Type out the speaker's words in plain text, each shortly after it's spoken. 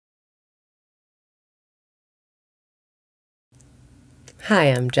Hi,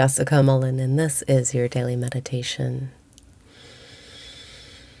 I'm Jessica Mullen, and this is your daily meditation.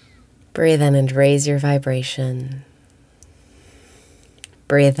 Breathe in and raise your vibration.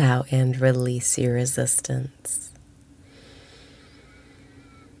 Breathe out and release your resistance.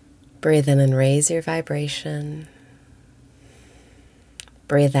 Breathe in and raise your vibration.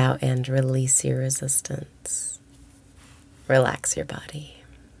 Breathe out and release your resistance. Relax your body.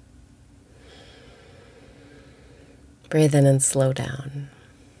 Breathe in and slow down.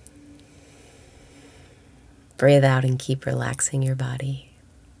 Breathe out and keep relaxing your body.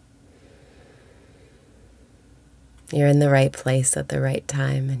 You're in the right place at the right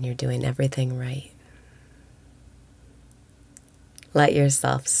time, and you're doing everything right. Let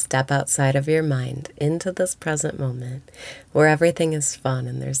yourself step outside of your mind into this present moment where everything is fun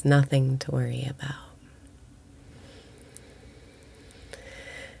and there's nothing to worry about.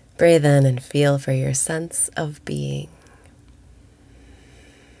 Breathe in and feel for your sense of being.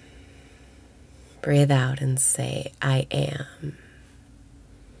 Breathe out and say, I am.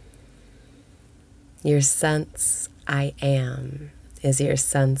 Your sense, I am, is your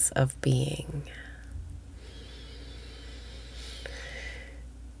sense of being.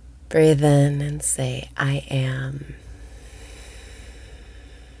 Breathe in and say, I am.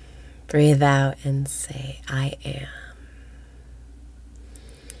 Breathe out and say, I am.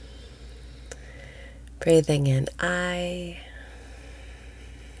 Breathing in, I.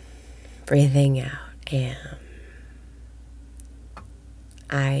 Breathing out, am.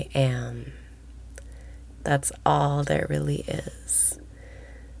 I am. That's all there really is.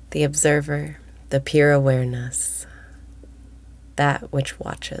 The observer, the pure awareness, that which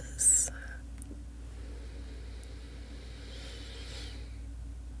watches.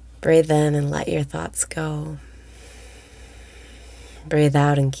 Breathe in and let your thoughts go. Breathe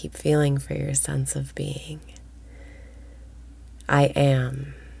out and keep feeling for your sense of being. I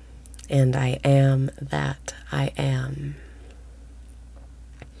am. And I am that I am.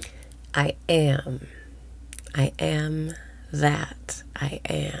 I am. I am that I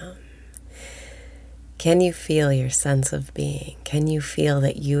am. Can you feel your sense of being? Can you feel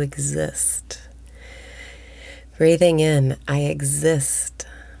that you exist? Breathing in, I exist.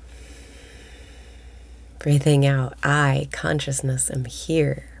 Breathing out, I, consciousness, am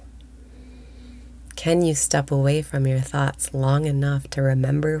here. Can you step away from your thoughts long enough to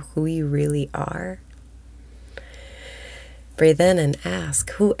remember who you really are? Breathe in and ask,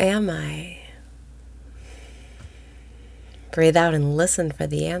 who am I? Breathe out and listen for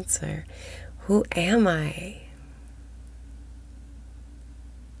the answer. Who am I?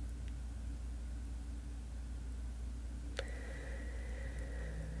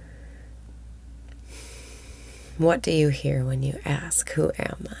 What do you hear when you ask, who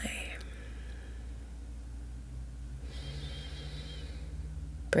am I?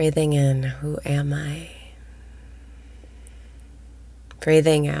 Breathing in, who am I?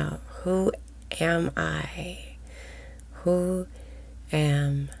 Breathing out, who am I? Who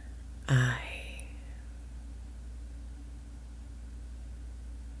am I?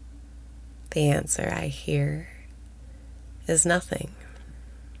 The answer I hear is nothing.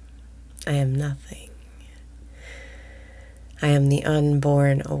 I am nothing. I am the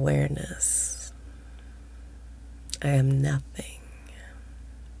unborn awareness. I am nothing.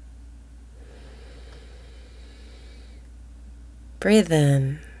 Breathe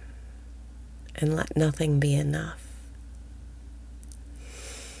in and let nothing be enough.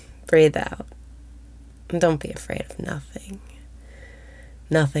 Breathe out. Don't be afraid of nothing.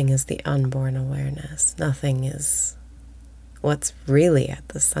 Nothing is the unborn awareness. Nothing is what's really at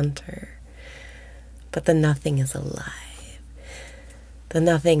the center. But the nothing is alive. The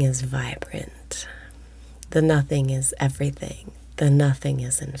nothing is vibrant. The nothing is everything. The nothing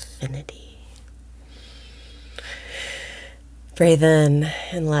is infinity. Breathe in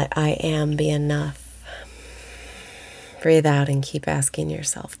and let I am be enough. Breathe out and keep asking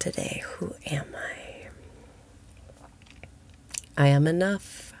yourself today, who am I? I am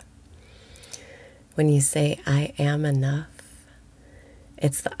enough. When you say I am enough,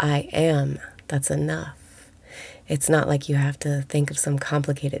 it's the I am that's enough. It's not like you have to think of some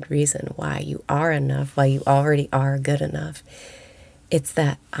complicated reason why you are enough, why you already are good enough. It's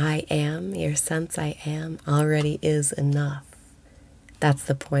that I am, your sense I am, already is enough. That's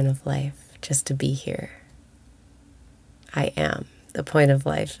the point of life, just to be here. I am. The point of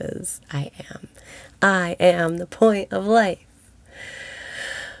life is I am. I am the point of life.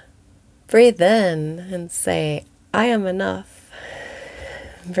 Breathe in and say, I am enough.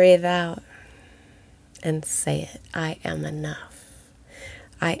 Breathe out and say it. I am enough.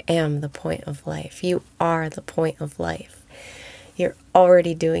 I am the point of life. You are the point of life. You're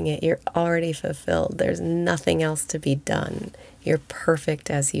already doing it. You're already fulfilled. There's nothing else to be done. You're perfect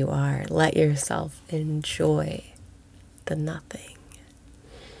as you are. Let yourself enjoy the nothing.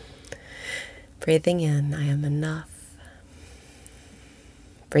 Breathing in, I am enough.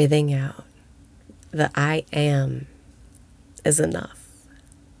 Breathing out, the I am is enough.